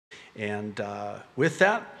And with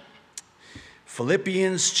that,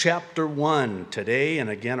 Philippians chapter 1 today, and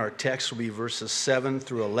again our text will be verses 7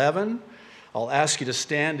 through 11. I'll ask you to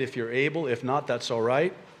stand if you're able. If not, that's all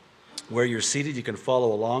right. Where you're seated, you can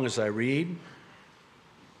follow along as I read.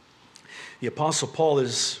 The Apostle Paul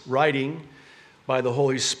is writing by the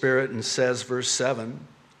Holy Spirit and says, verse 7,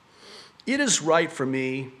 "It is right for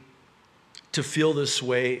me to feel this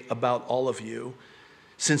way about all of you,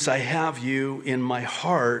 since I have you in my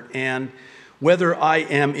heart, and whether I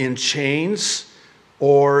am in chains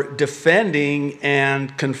or defending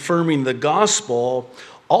and confirming the gospel,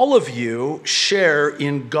 all of you share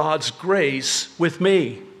in God's grace with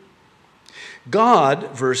me.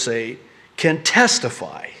 God," verse 8, "can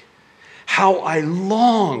testify how I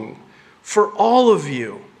long for all of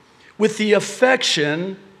you with the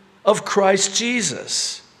affection of Christ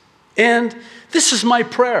Jesus. And this is my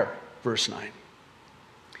prayer," verse 9,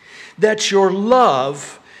 "that your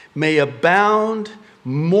love may abound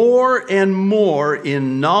more and more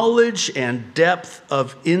in knowledge and depth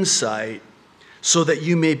of insight, so that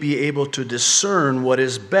you may be able to discern what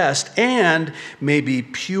is best and may be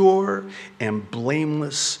pure and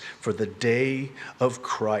blameless for the day of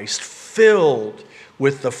Christ, filled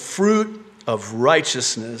with the fruit of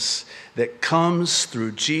righteousness that comes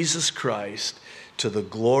through Jesus Christ, to the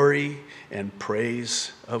glory and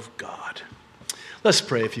praise of God." Let's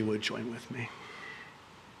pray, if you would join with me.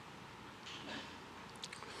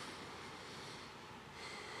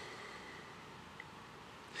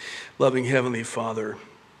 Loving Heavenly Father,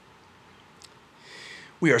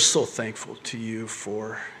 we are so thankful to you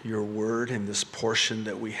for your word and this portion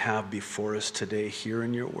that we have before us today here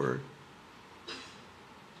in your word.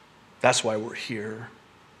 That's why we're here.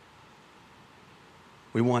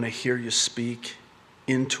 We want to hear you speak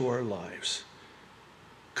into our lives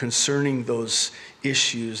concerning those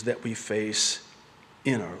issues that we face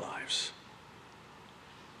in our lives.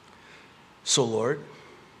 So, Lord,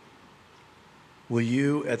 will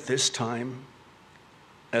you at this time,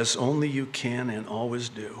 as only you can and always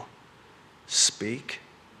do, speak?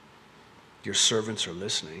 Your servants are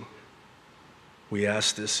listening. We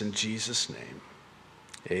ask this in Jesus' name.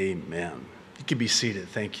 Amen. You can be seated.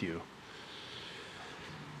 Thank you.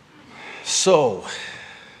 So,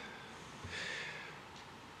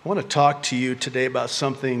 I want to talk to you today about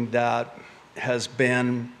something that has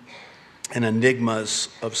been an enigma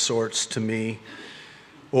of sorts to me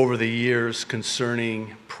over the years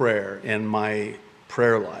concerning prayer and my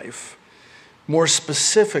prayer life. More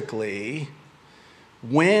specifically,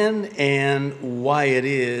 when and why it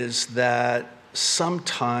is that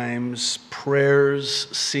sometimes prayers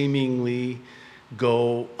seemingly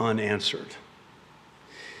go unanswered.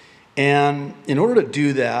 And in order to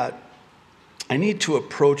do that, I need to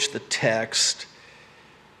approach the text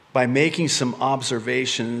by making some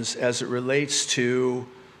observations as it relates to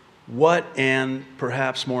what, and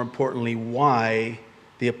perhaps more importantly, why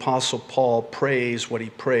the Apostle Paul prays what he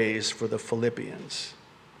prays for the Philippians.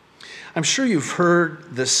 I'm sure you've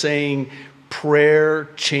heard the saying, prayer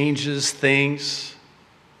changes things.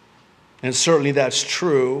 And certainly that's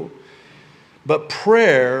true. But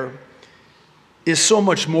prayer is so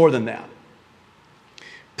much more than that.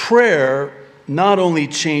 Prayer not only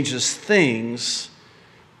changes things,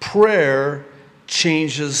 prayer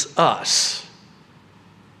changes us.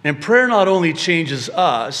 And prayer not only changes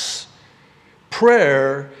us,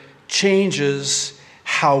 prayer changes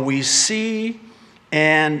how we see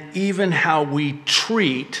and even how we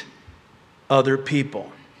treat other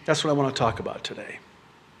people. That's what I want to talk about today.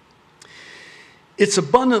 It's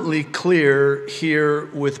abundantly clear here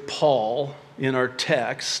with Paul in our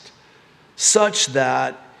text, such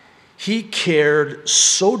that he cared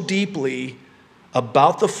so deeply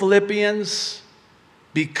about the Philippians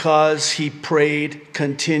because he prayed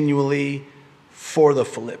continually for the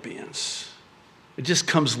Philippians. It just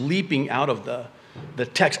comes leaping out of the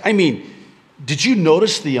text. I mean, did you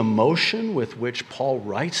notice the emotion with which Paul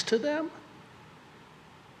writes to them?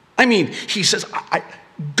 I mean, he says,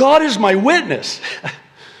 God is my witness.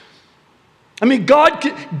 I mean,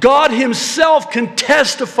 God himself can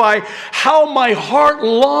testify how my heart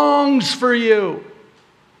longs for you.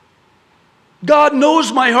 God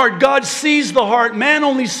knows my heart. God sees the heart. Man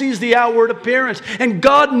only sees the outward appearance. And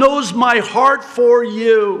God knows my heart for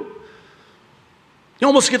you. You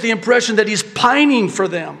almost get the impression that he's pining for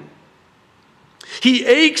them. He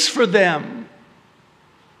aches for them.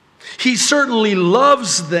 He certainly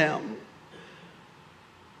loves them.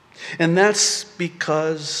 And that's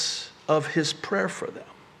because of his prayer for them.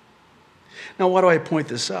 Now, why do I point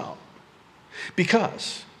this out?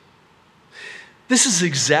 Because this is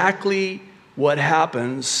exactly what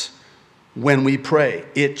happens when we pray.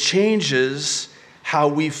 It changes how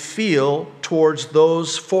we feel towards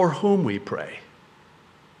those for whom we pray.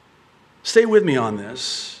 Stay with me on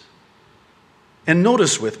this. And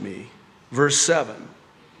notice with me, verse 7,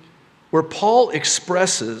 where Paul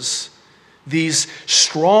expresses these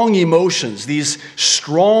strong emotions, these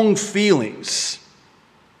strong feelings.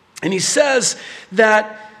 And he says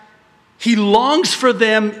that he longs for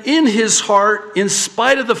them in his heart in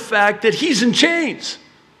spite of the fact that he's in chains.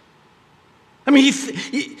 I mean,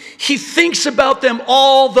 he thinks about them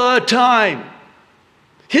all the time.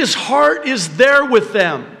 His heart is there with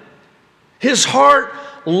them. His heart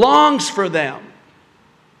longs for them.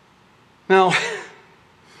 Now,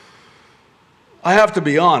 I have to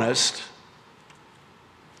be honest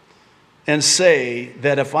and say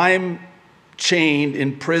that if I'm chained,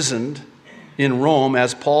 imprisoned in Rome,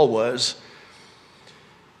 as Paul was,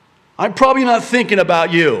 I'm probably not thinking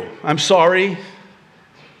about you. I'm sorry.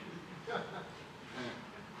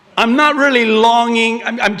 I'm not really longing.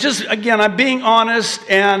 I'm being honest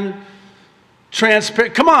and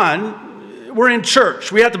transparent. Come on, we're in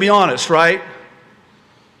church. We have to be honest, right?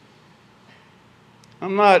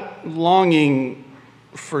 I'm not longing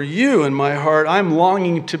for you in my heart. I'm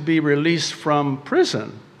longing to be released from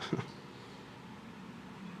prison.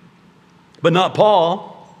 But not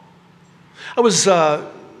Paul. I was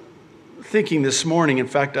thinking this morning, in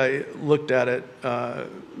fact, I looked at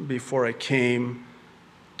it before I came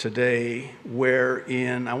today,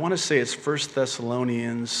 wherein, I want to say it's 1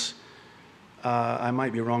 Thessalonians, I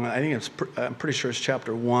might be wrong, I'm pretty sure it's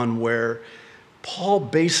chapter 1, where Paul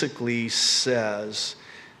basically says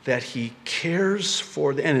that he cares for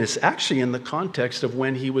and it's actually in the context of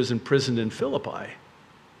when he was imprisoned in Philippi,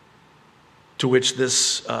 to which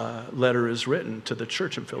this letter is written to the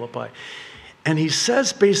church in Philippi. And he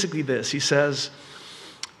says basically this, he says,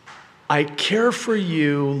 I care for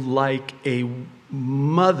you like a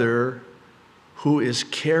mother who is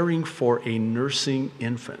caring for a nursing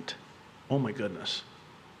infant. Oh my goodness.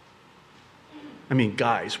 I mean,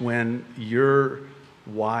 guys, when your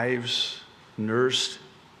wives nursed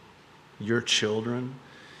your children,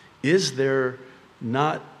 is there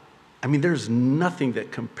not, there's nothing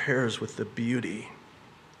that compares with the beauty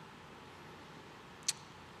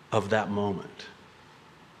of that moment.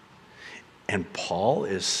 And Paul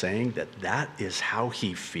is saying that that is how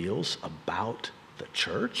he feels about the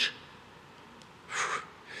church.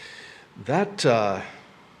 That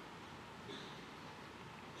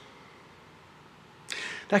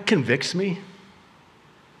convicts me.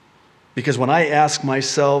 Because when I ask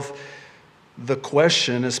myself the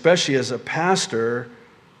question, especially as a pastor,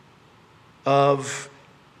 of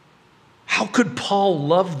how could Paul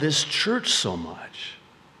love this church so much?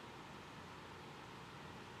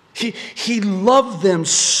 He loved them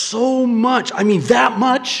so much. That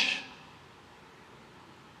much.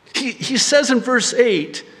 He says in verse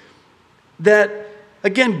 8 that,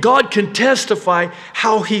 again, God can testify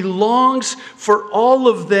how he longs for all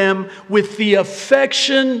of them with the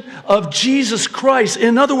affection of Jesus Christ.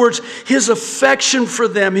 In other words, his affection for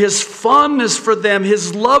them, his fondness for them,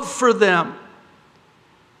 his love for them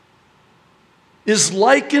is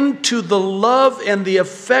likened to the love and the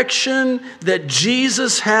affection that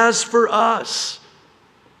Jesus has for us.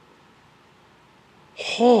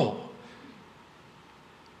 Oh.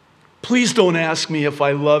 Please don't ask me if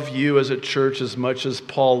I love you as a church as much as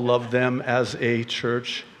Paul loved them as a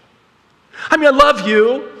church. I love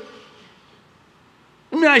you.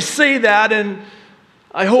 I say that, and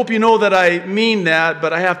I hope you know that I mean that,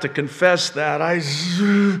 but I have to confess that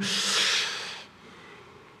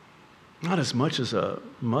not as much as a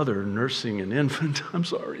mother nursing an infant. I'm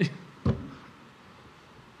sorry.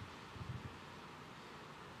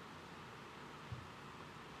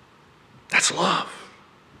 That's love.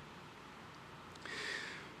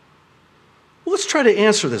 Well, let's try to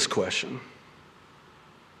answer this question.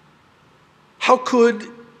 How could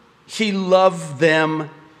he love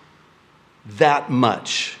them that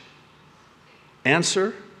much?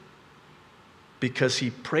 Answer, because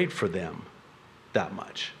he prayed for them that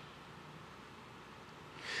much.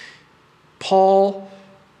 Paul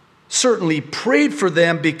certainly prayed for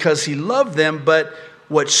them because he loved them, but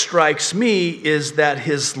what strikes me is that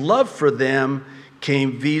his love for them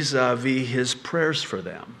came vis-a-vis his prayers for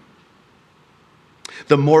them.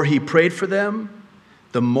 The more he prayed for them,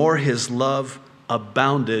 the more his love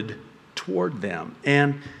abounded toward them.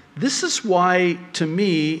 And this is why, to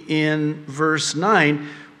me, in verse 9,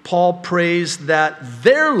 Paul prays that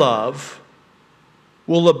their love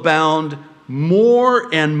will abound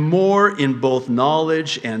more and more in both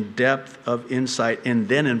knowledge and depth of insight. And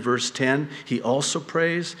then in verse 10, he also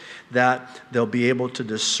prays that they'll be able to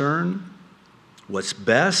discern what's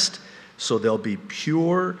best, so they'll be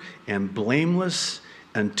pure and blameless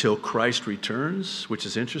until Christ returns, which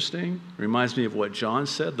is interesting. Reminds me of what John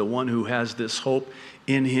said. The one who has this hope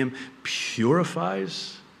in him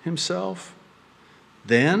purifies himself.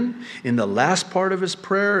 Then, in the last part of his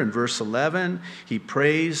prayer, in verse 11, he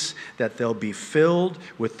prays that they'll be filled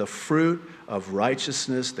with the fruit of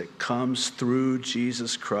righteousness that comes through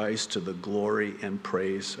Jesus Christ to the glory and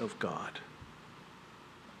praise of God.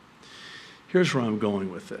 Here's where I'm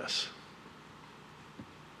going with this.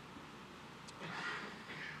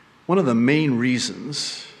 One of the main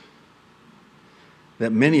reasons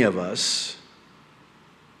that many of us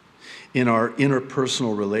in our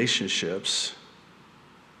interpersonal relationships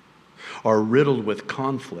are riddled with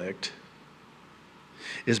conflict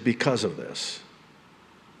is because of this.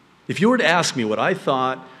 If you were to ask me what I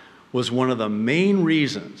thought was one of the main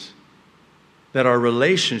reasons that our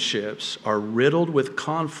relationships are riddled with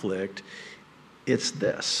conflict, it's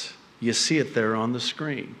this. You see it there on the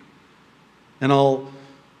screen. And I'll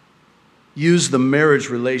use the marriage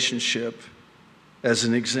relationship as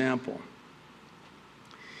an example.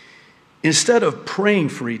 Instead of praying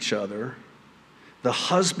for each other, the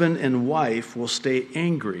husband and wife will stay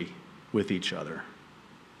angry with each other.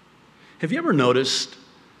 Have you ever noticed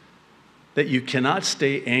that you cannot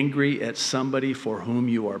stay angry at somebody for whom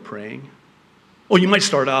you are praying? Oh, you might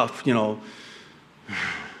start off, and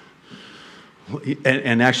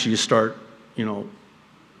actually you start,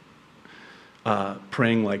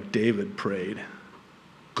 praying like David prayed.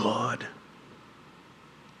 God,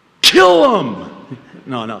 kill him!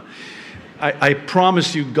 No. I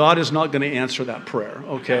promise you, God is not going to answer that prayer,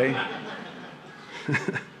 okay?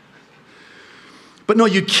 But no,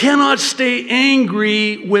 you cannot stay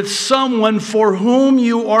angry with someone for whom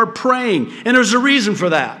you are praying. And there's a reason for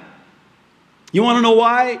that. You want to know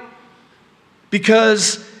why?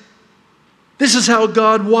 Because this is how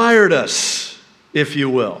God wired us, if you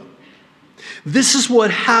will. This is what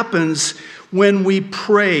happens when we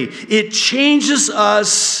pray. It changes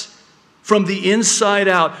us from the inside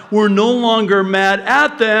out. We're no longer mad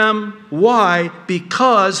at them. Why?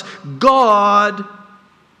 Because God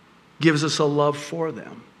gives us a love for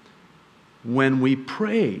them when we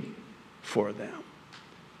pray for them.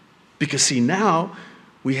 Because see, now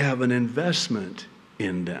we have an investment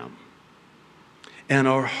in them. And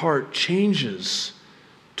our heart changes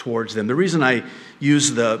towards them. The reason I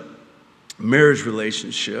use the marriage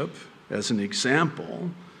relationship as an example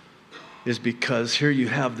is because here you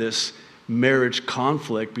have this marriage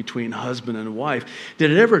conflict between husband and wife.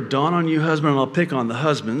 Did it ever dawn on you, husband, and I'll pick on the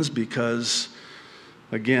husbands because,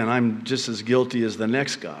 again, I'm just as guilty as the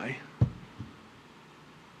next guy.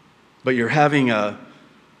 But you're having a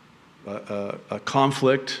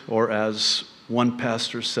conflict, or as one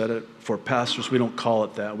pastor said it, for pastors, we don't call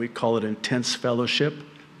it that. We call it intense fellowship.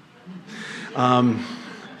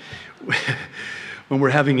 When we're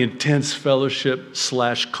having intense fellowship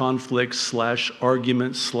 / conflict /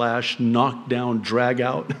 argument / knockdown, drag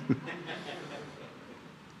out.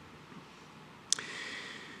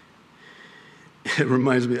 It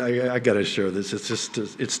reminds me, I got to share this.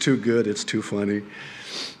 It's too good. It's too funny.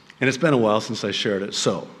 And it's been a while since I shared it.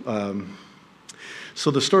 So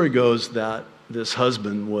the story goes that this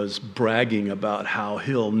husband was bragging about how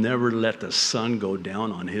he'll never let the sun go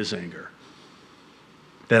down on his anger.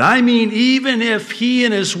 That even if he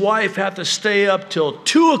and his wife have to stay up till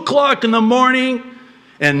 2 o'clock in the morning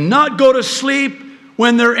and not go to sleep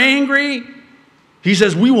when they're angry, he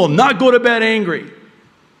says, we will not go to bed angry.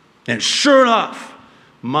 And sure enough,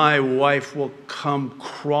 my wife will come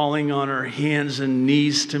crawling on her hands and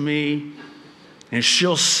knees to me, and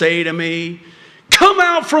she'll say to me, come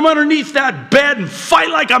out from underneath that bed and fight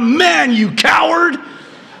like a man, you coward.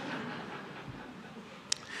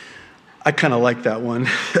 I kind of like that one.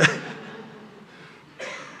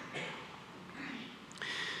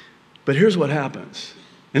 But here's what happens.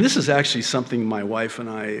 And this is actually something my wife and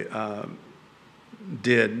I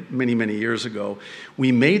did many, many years ago.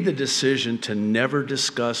 We made the decision to never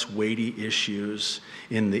discuss weighty issues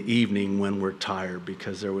in the evening when we're tired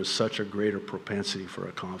because there was such a greater propensity for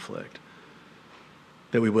a conflict.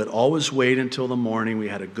 That we would always wait until the morning. We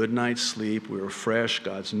had a good night's sleep. We were fresh.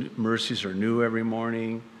 God's mercies are new every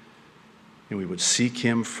morning. And we would seek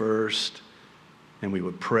him first, and we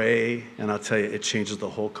would pray, and I'll tell you, it changes the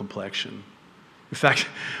whole complexion. In fact,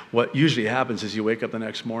 what usually happens is you wake up the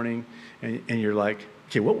next morning, and you're like,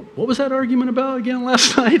 okay, what was that argument about again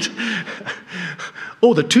last night?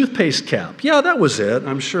 Oh, the toothpaste cap. Yeah, that was it.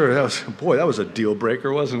 I'm sure that was a deal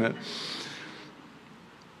breaker, wasn't it?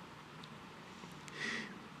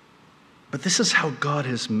 But this is how God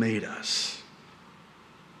has made us.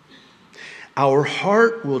 Our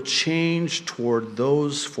heart will change toward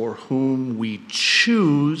those for whom we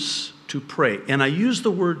choose to pray. And I use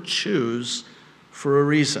the word choose for a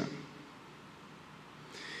reason.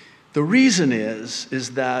 The reason is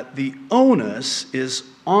that the onus is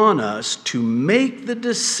on us to make the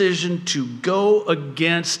decision to go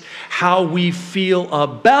against how we feel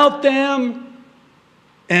about them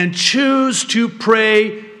and choose to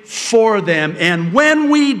pray for them. And when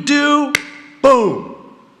we do,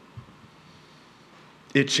 boom,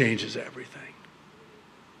 it changes everything.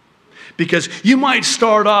 Because you might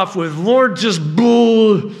start off with, Lord, just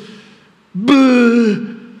bless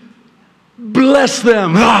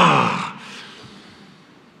them. And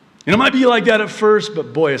it might be like that at first,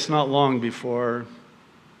 but boy, it's not long before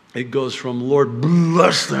it goes from Lord,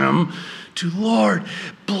 bless them to Lord,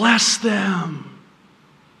 bless them.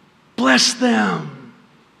 Bless them.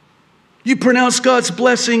 You pronounce God's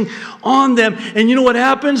blessing on them, and you know what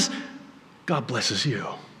happens? God blesses you.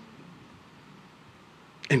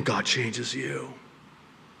 And God changes you.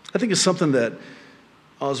 I think it's something that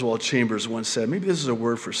Oswald Chambers once said. Maybe this is a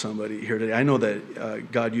word for somebody here today. I know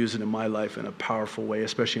that God used it in my life in a powerful way,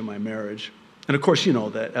 especially in my marriage. And of course, you know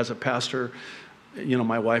that as a pastor, you know,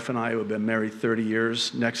 my wife and I, who have been married 30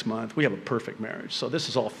 years next month, we have a perfect marriage. So this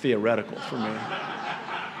is all theoretical for me.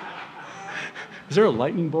 Is there a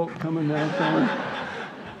lightning bolt coming down somewhere?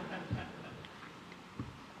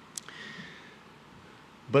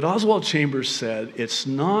 But Oswald Chambers said, it's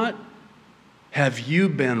not, have you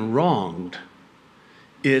been wronged?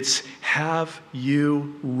 It's, have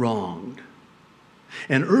you wronged?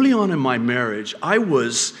 And early on in my marriage, I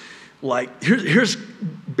was like, here's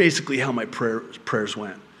basically how my prayers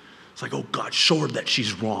went. It's like, oh God, show her that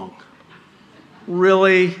she's wrong.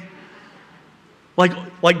 Really?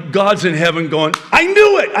 Like God's in heaven going, I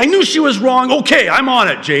knew it. I knew she was wrong. Okay, I'm on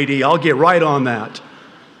it, JD. I'll get right on that.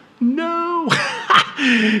 No.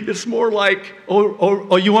 It's more like,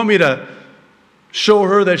 oh, you want me to show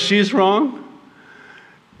her that she's wrong?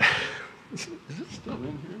 Is it still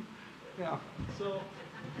in here? Yeah. So,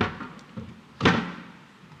 a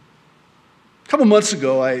couple months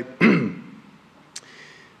ago, I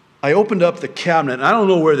opened up the cabinet, and I don't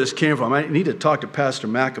know where this came from. I need to talk to Pastor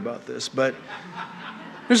Mac about this, but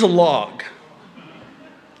there's a log.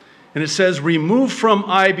 And it says, remove from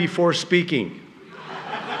eye before speaking.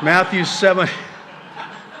 Matthew 7.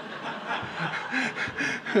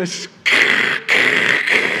 Is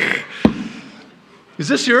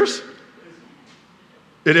this yours?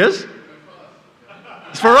 It is?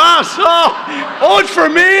 It's for us. Oh, it's for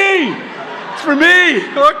me. It's for me.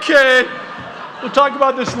 Okay. We'll talk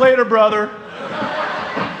about this later, brother.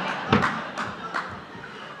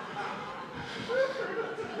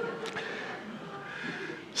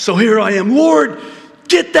 So here I am. Lord,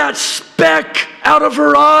 get that speck out of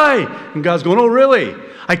her eye. And God's going, oh, really?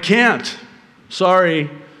 I can't. Sorry.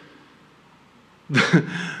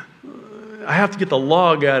 I have to get the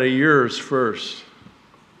log out of yours first.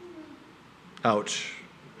 Ouch.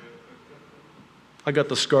 I got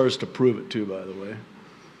the scars to prove it too, by the way.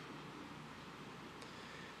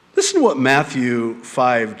 Listen to what Matthew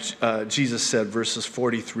 5, Jesus said, verses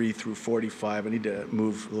 43 through 45. I need to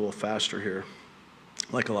move a little faster here,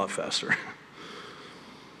 like a lot faster.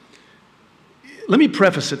 Let me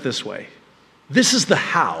preface it this way. This is the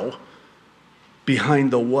how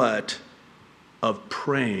behind the what of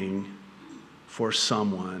praying for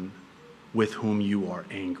someone with whom you are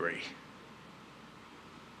angry.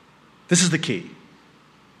 This is the key,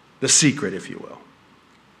 the secret, if you will.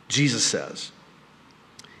 Jesus says,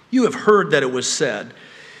 you have heard that it was said,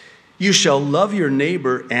 you shall love your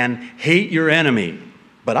neighbor and hate your enemy.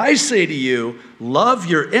 But I say to you, love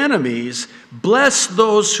your enemies, bless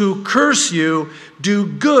those who curse you, do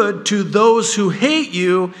good to those who hate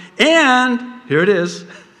you, and, here it is,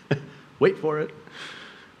 wait for it,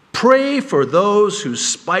 pray for those who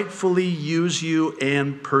spitefully use you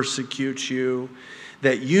and persecute you,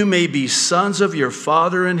 that you may be sons of your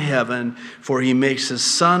Father in heaven, for he makes his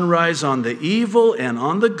sun rise on the evil and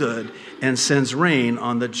on the good, and sends rain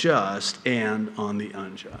on the just and on the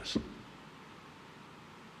unjust.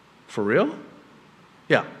 For real?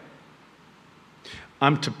 Yeah.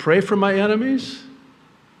 I'm to pray for my enemies?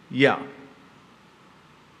 Yeah.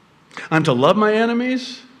 I'm to love my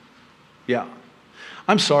enemies? Yeah.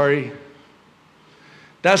 I'm sorry.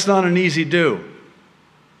 That's not an easy do.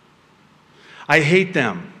 I hate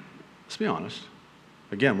them. Let's be honest.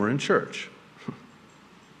 Again, we're in church.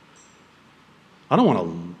 I don't want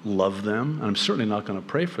to love them. I'm certainly not going to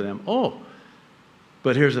pray for them. Oh,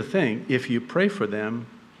 but here's the thing. If you pray for them,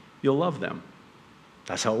 you'll love them.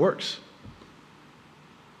 That's how it works.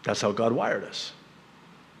 That's how God wired us.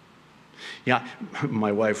 Yeah,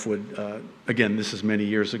 my wife would, again, this is many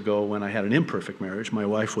years ago when I had an imperfect marriage, my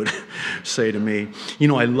wife would say to me,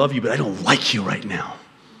 I love you, but I don't like you right now.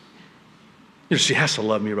 She has to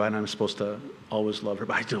love me, right? I'm supposed to always love her,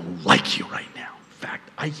 but I don't like you right now. In fact,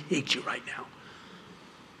 I hate you right now.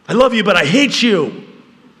 I love you, but I hate you.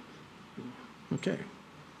 Okay.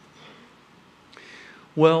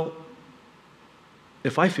 Well,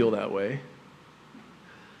 if I feel that way,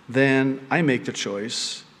 then I make the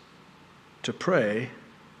choice to pray,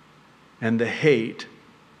 and the hate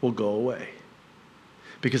will go away.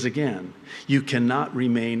 Because again, you cannot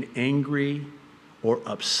remain angry or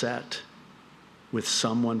upset with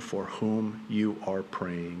someone for whom you are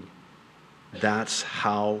praying. That's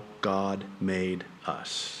how God made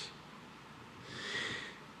us.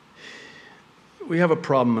 We have a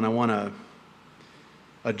problem, and I want to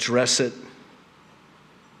address it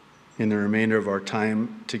in the remainder of our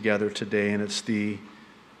time together today, and it's the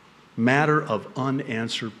matter of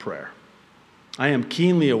unanswered prayer. I am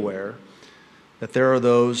keenly aware that there are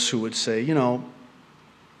those who would say,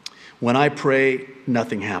 when I pray,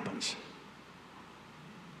 nothing happens.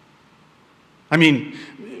 I mean,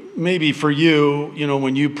 maybe for you,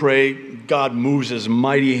 when you pray, God moves his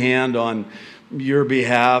mighty hand on your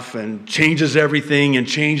behalf and changes everything and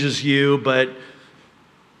changes you, but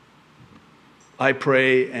I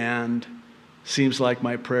pray and seems like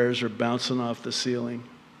my prayers are bouncing off the ceiling.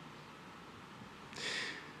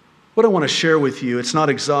 What I want to share with you, it's not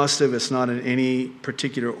exhaustive, it's not in any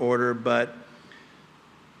particular order, but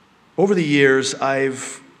over the years,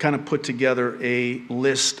 I've kind of put together a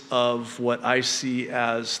list of what I see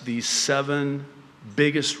as the 7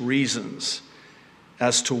 biggest reasons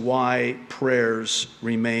as to why prayers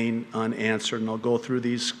remain unanswered, and I'll go through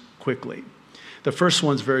these quickly. The first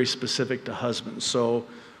one's very specific to husbands, so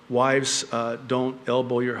wives, don't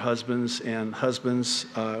elbow your husbands, and husbands,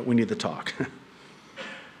 we need to talk.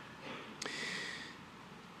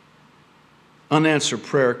 Unanswered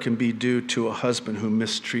prayer can be due to a husband who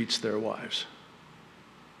mistreats their wives.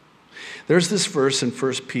 There's this verse in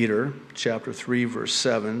 1 Peter chapter 3, verse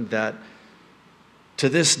 7 that to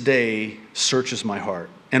this day searches my heart,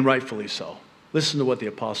 and rightfully so. Listen to what the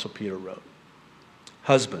Apostle Peter wrote.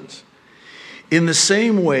 Husbands, in the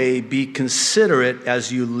same way be considerate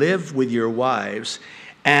as you live with your wives,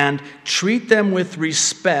 and treat them with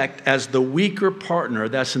respect as the weaker partner.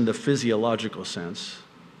 That's in the physiological sense,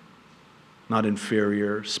 not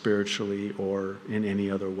inferior spiritually or in any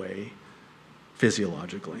other way,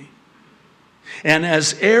 physiologically. And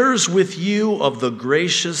as heirs with you of the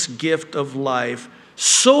gracious gift of life,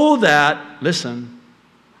 so that, listen,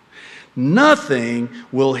 nothing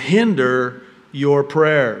will hinder your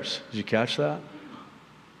prayers. Did you catch that?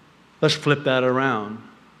 Let's flip that around,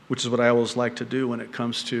 which is what I always like to do when it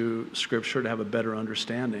comes to Scripture, to have a better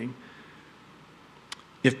understanding.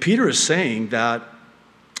 If Peter is saying that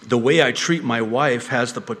the way I treat my wife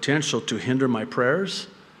has the potential to hinder my prayers,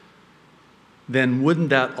 then wouldn't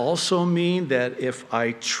that also mean that if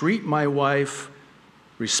I treat my wife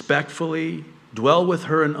respectfully, dwell with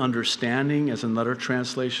her in understanding, as another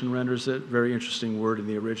translation renders it, very interesting word in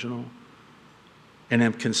the original, and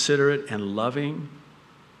am considerate and loving,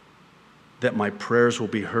 that my prayers will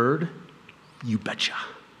be heard? You betcha.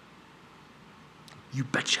 You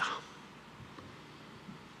betcha.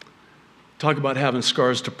 Talk about having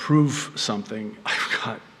scars to prove something. I've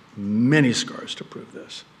got many scars to prove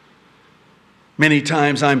this. Many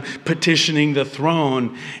times I'm petitioning the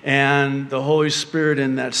throne, and the Holy Spirit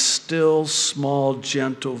in that still, small,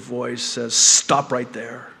 gentle voice says, stop right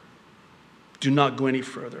there. Do not go any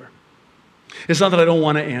further. It's not that I don't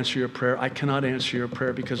want to answer your prayer. I cannot answer your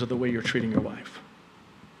prayer because of the way you're treating your wife.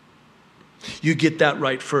 You get that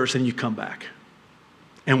right first, and you come back,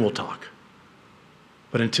 and we'll talk.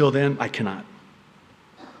 But until then, I cannot.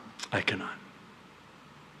 I cannot.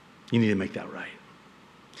 You need to make that right.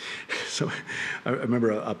 So I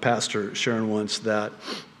remember a pastor sharing once that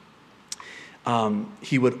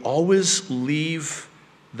he would always leave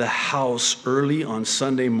the house early on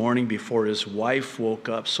Sunday morning before his wife woke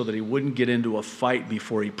up so that he wouldn't get into a fight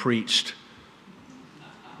before he preached.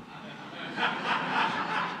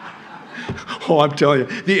 Oh, I'm telling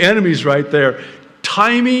you, the enemy's right there.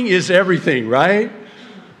 Timing is everything, right?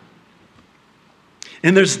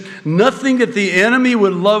 And there's nothing that the enemy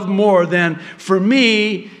would love more than for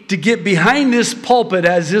me to get behind this pulpit,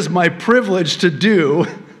 as is my privilege to do,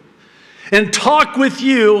 and talk with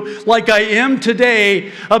you like I am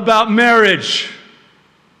today about marriage.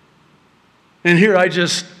 And here I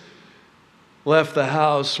just left the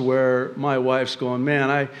house where my wife's going,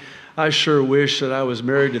 man, I sure wish that I was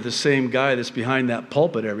married to the same guy that's behind that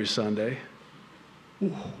pulpit every Sunday.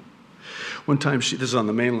 Ooh. One time, this is on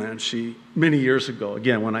the mainland, many years ago,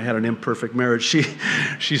 again, when I had an imperfect marriage,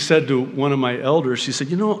 she said to one of my elders, she said,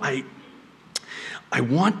 I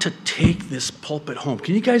want to take this pulpit home.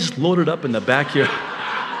 Can you guys load it up in the backyard?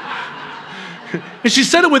 And she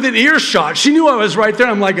said it within earshot. She knew I was right there.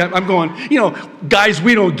 I'm going, guys,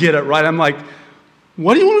 we don't get it, right? I'm like,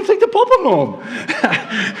 why do you want to take the pulpit home?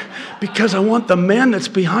 Because I want the man that's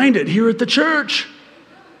behind it here at the church,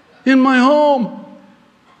 in my home.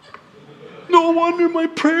 No wonder my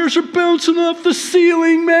prayers are bouncing off the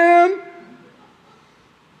ceiling, man.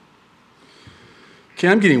 Okay,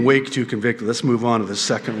 I'm getting way too convicted. Let's move on to the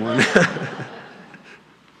second one.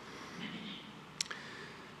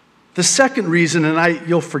 The second reason, and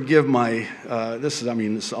you'll forgive my,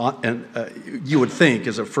 you would think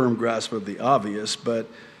is a firm grasp of the obvious, but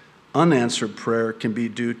unanswered prayer can be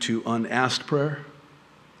due to unasked prayer.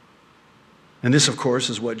 And this, of course,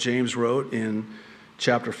 is what James wrote in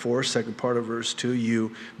chapter 4, second part of verse 2.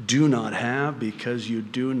 You do not have because you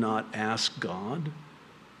do not ask God.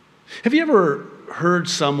 Have you ever heard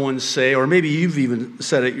someone say, or maybe you've even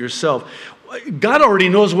said it yourself, God already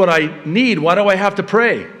knows what I need. Why do I have to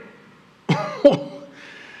pray?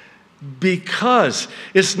 Because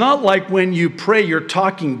it's not like when you pray, you're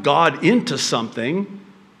talking God into something.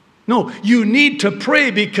 No, you need to pray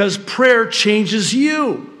because prayer changes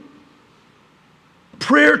you.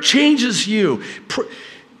 Prayer changes you.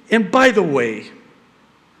 And by the way,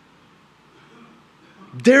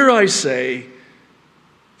 dare I say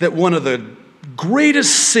that one of the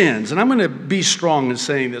greatest sins, and I'm going to be strong in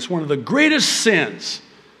saying this, one of the greatest sins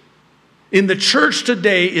in the church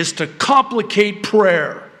today is to complicate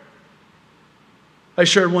prayer. I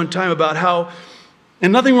shared one time about how,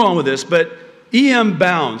 and nothing wrong with this, but E.M.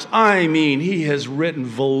 Bounds, he has written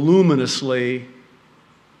voluminously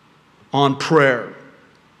on prayer.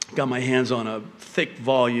 Got my hands on a thick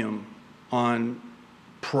volume on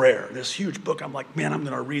prayer, this huge book. I'm like, man, I'm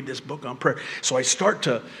going to read this book on prayer. So I start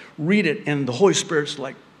to read it, and the Holy Spirit's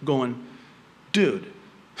like going, dude,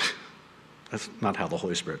 that's not how the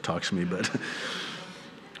Holy Spirit talks to me, but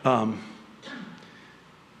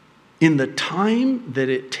in the time that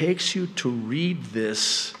it takes you to read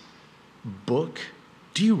this book,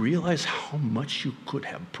 do you realize how much you could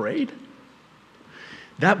have prayed?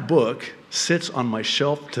 That book sits on my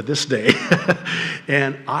shelf to this day,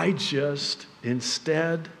 and I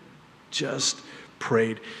instead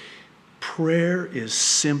prayed. Prayer is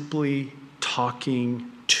simply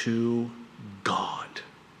talking to God.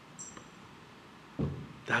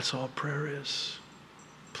 That's all prayer is.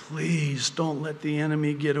 Please don't let the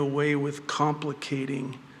enemy get away with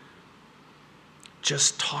complicating.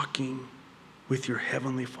 Just talking with your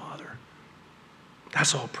Heavenly Father.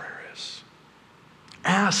 That's all prayer is.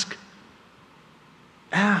 Ask.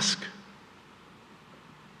 Ask.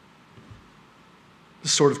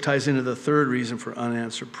 This sort of ties into the third reason for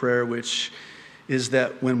unanswered prayer, which is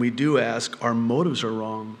that when we do ask, our motives are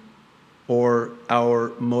wrong, or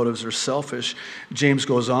our motives are selfish. James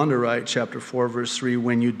goes on to write, chapter 4, verse 3,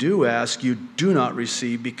 when you do ask, you do not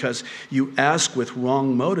receive because you ask with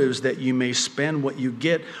wrong motives that you may spend what you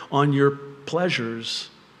get on your pleasures.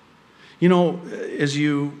 As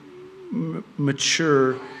you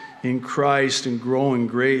mature in Christ and grow in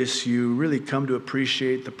grace, you really come to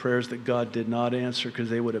appreciate the prayers that God did not answer because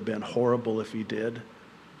they would have been horrible if He did.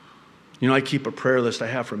 I keep a prayer list I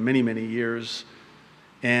have for many, many years.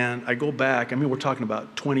 And I go back, we're talking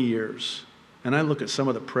about 20 years. And I look at some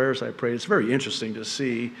of the prayers I prayed. It's very interesting to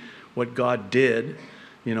see what God did,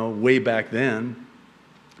 way back then.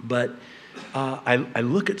 But I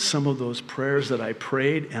look at some of those prayers that I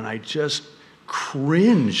prayed and I just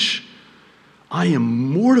cringe. I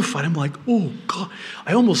am mortified. I'm like, oh, God.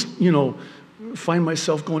 I almost, find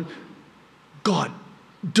myself going, God,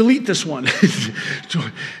 delete this one.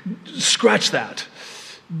 Scratch that.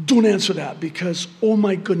 Don't answer that because, oh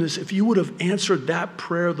my goodness, if you would have answered that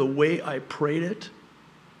prayer the way I prayed it,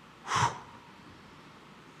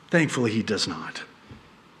 thankfully He does not.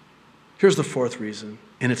 Here's the fourth reason,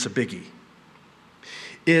 and it's a biggie.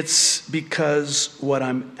 It's because what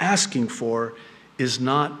I'm asking for is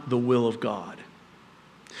not the will of God.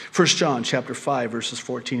 1 John chapter 5, verses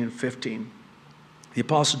 14 and 15. The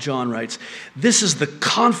Apostle John writes, this is the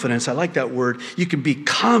confidence, I like that word, you can be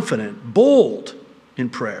confident, bold in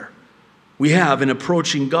prayer we have in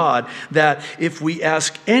approaching God, that if we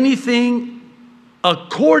ask anything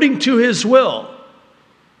according to His will,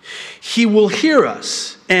 He will hear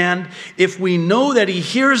us. And if we know that He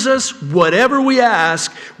hears us, whatever we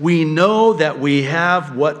ask, we know that we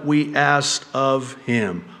have what we asked of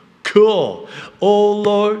Him. Cool. Oh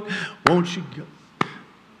Lord, won't you go?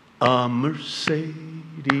 A Mercedes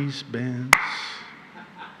Mercedes-Benz.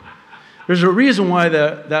 There's a reason why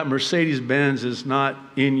that Mercedes-Benz is not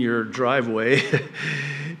in your driveway.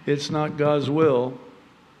 It's not God's will.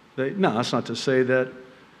 No, that's not to say that,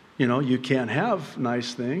 you can't have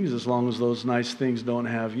nice things as long as those nice things don't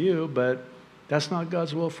have you, but that's not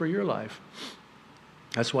God's will for your life.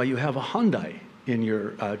 That's why you have a Hyundai in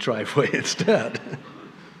your driveway instead.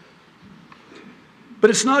 But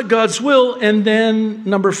it's not God's will. And then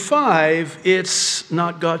number 5, it's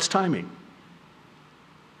not God's timing.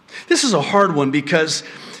 This is a hard one because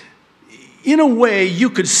in a way you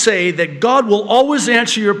could say that God will always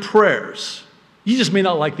answer your prayers. You just may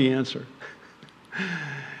not like the answer.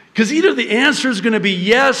 Because either the answer is going to be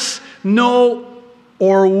yes, no,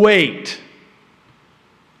 or wait.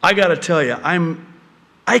 I got to tell you,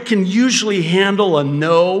 I can usually handle a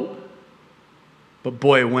no, but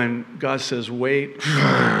boy, when God says wait,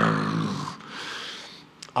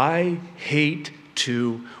 I hate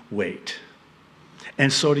to wait.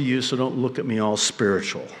 And so do you, so don't look at me all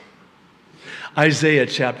spiritual. Isaiah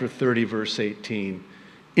chapter 30, verse 18.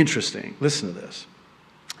 Interesting. Listen to this.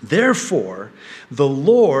 Therefore, the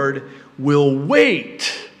Lord will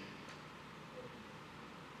wait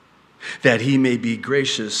that he may be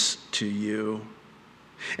gracious to you.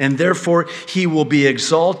 And therefore, he will be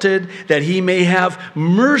exalted that he may have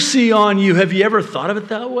mercy on you. Have you ever thought of it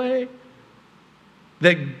that way?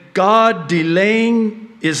 That God delaying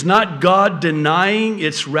is not God denying,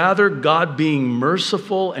 it's rather God being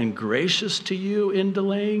merciful and gracious to you in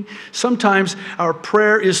delaying. Sometimes our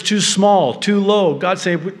prayer is too small, too low. God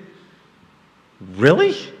saying,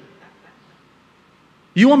 really?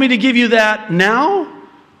 You want me to give you that now?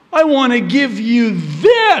 I want to give you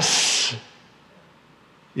this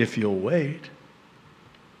if you'll wait.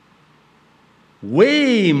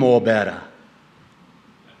 Way more better.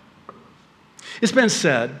 It's been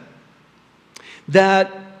said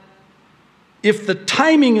that if the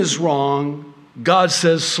timing is wrong, God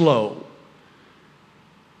says slow.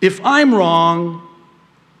 If I'm wrong,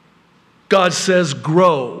 God says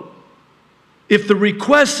grow. If the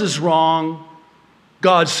request is wrong,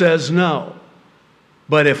 God says no.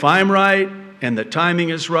 But if I'm right and the timing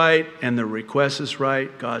is right and the request is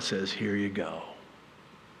right, God says, here you go.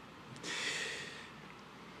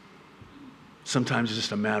 Sometimes it's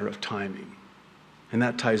just a matter of timing. And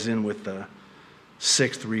that ties in with the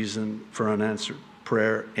 6th reason for unanswered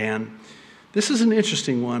prayer. And this is an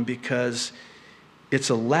interesting one because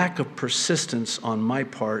it's a lack of persistence on my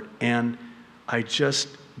part, and I just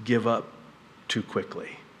give up too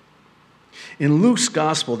quickly. In Luke's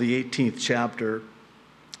Gospel, the 18th chapter,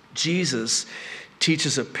 Jesus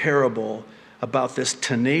teaches a parable about this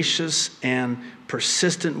tenacious and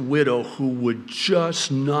persistent widow who would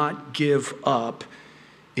just not give up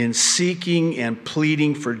in seeking and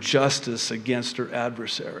pleading for justice against her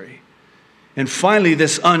adversary. And finally,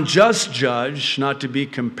 this unjust judge, not to be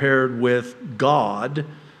compared with God,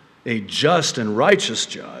 a just and righteous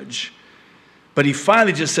judge, but he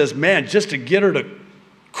finally just says, man, just to get her to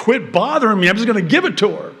quit bothering me, I'm just going to give it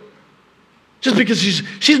to her. Just because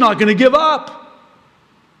she's not going to give up.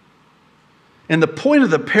 And the point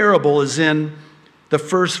of the parable is in the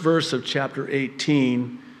first verse of chapter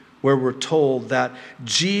 18, where we're told that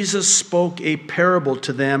Jesus spoke a parable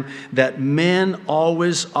to them that men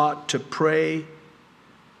always ought to pray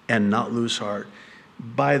and not lose heart.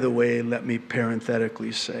 By the way, let me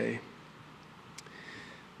parenthetically say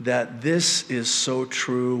that this is so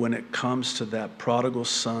true when it comes to that prodigal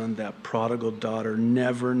son, that prodigal daughter.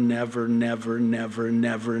 Never, never, never, never,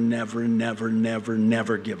 never, never, never, never,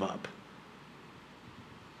 never give up.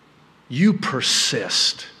 You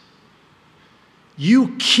persist.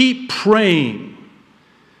 You keep praying.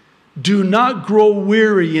 Do not grow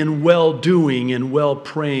weary in well-doing and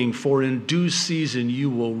well-praying, for in due season you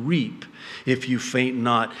will reap if you faint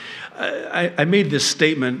not. I made this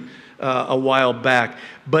statement a while back,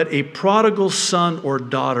 but a prodigal son or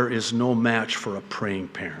daughter is no match for a praying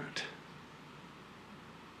parent.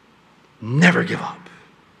 Never give up.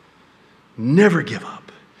 Never give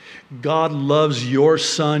up. God loves your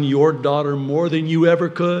son, your daughter more than you ever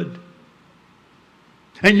could.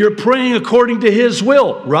 And you're praying according to his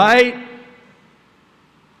will, right?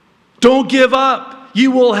 Don't give up.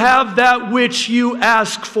 You will have that which you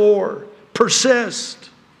ask for.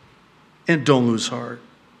 Persist. And don't lose heart.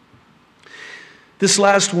 This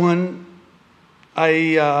last one,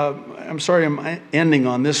 I'm sorry I'm ending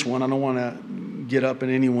on this one. I don't want to get up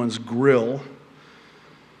in anyone's grill.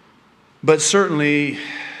 But certainly,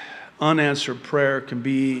 unanswered prayer can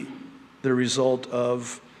be the result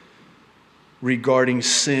of regarding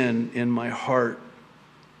sin in my heart.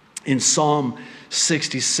 In Psalm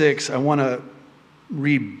 66, I want to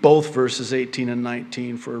read both verses 18 and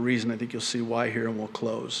 19 for a reason. I think you'll see why here, and we'll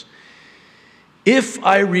close. If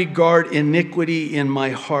I regard iniquity in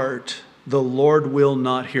my heart, the Lord will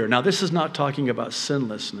not hear. Now, this is not talking about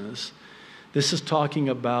sinlessness. This is talking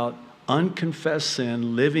about unconfessed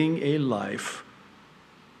sin, living a life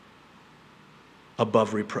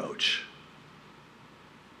above reproach.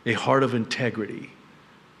 A heart of integrity,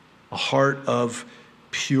 a heart of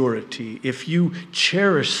purity. If you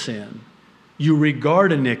cherish sin, you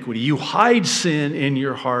regard iniquity, you hide sin in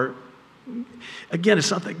your heart, again,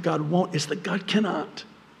 it's not that God won't, it's that God cannot.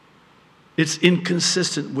 It's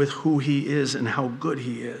inconsistent with who he is and how good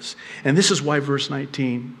he is. And this is why verse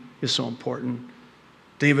 19 is so important.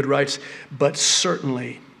 David writes, but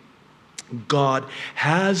certainly God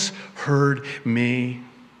has heard me.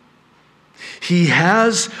 He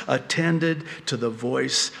has attended to the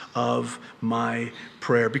voice of my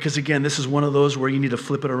prayer. Because again, this is one of those where you need to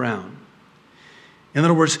flip it around. In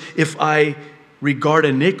other words, if I regard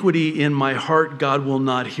iniquity in my heart, God will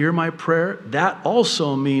not hear my prayer. That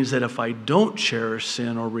also means that if I don't cherish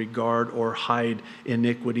sin or regard or hide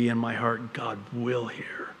iniquity in my heart, God will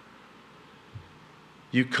hear.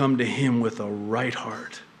 You come to him with a right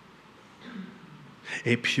heart,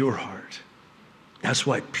 a pure heart. That's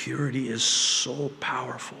why purity is so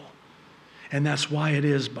powerful. And that's why it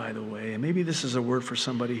is, by the way, and maybe this is a word for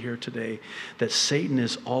somebody here today, that Satan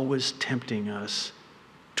is always tempting us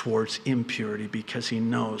towards impurity, because he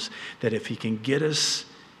knows that if he can get us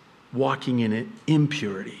walking in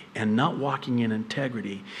impurity and not walking in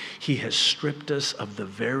integrity, he has stripped us of the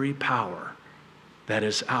very power that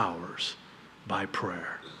is ours by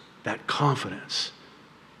prayer. That confidence.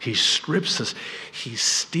 He strips us. He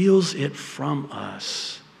steals it from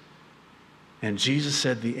us. And Jesus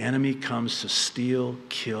said the enemy comes to steal,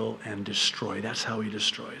 kill, and destroy. That's how he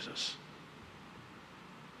destroys us.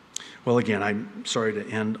 Well, again, I'm sorry to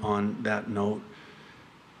end on that note,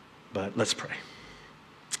 but let's pray.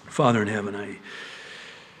 Father in heaven,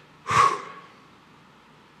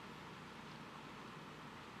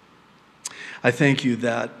 I thank you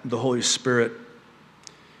that the Holy Spirit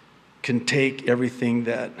can take everything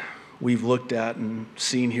that we've looked at and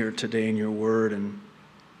seen here today in your word and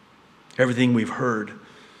everything we've heard,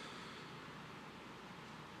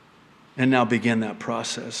 and now begin that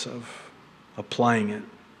process of applying it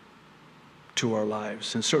to our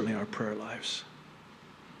lives, and certainly our prayer lives.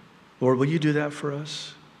 Lord, will you do that for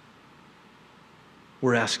us?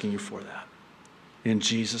 We're asking you for that. In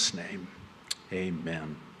Jesus' name,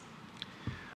 amen.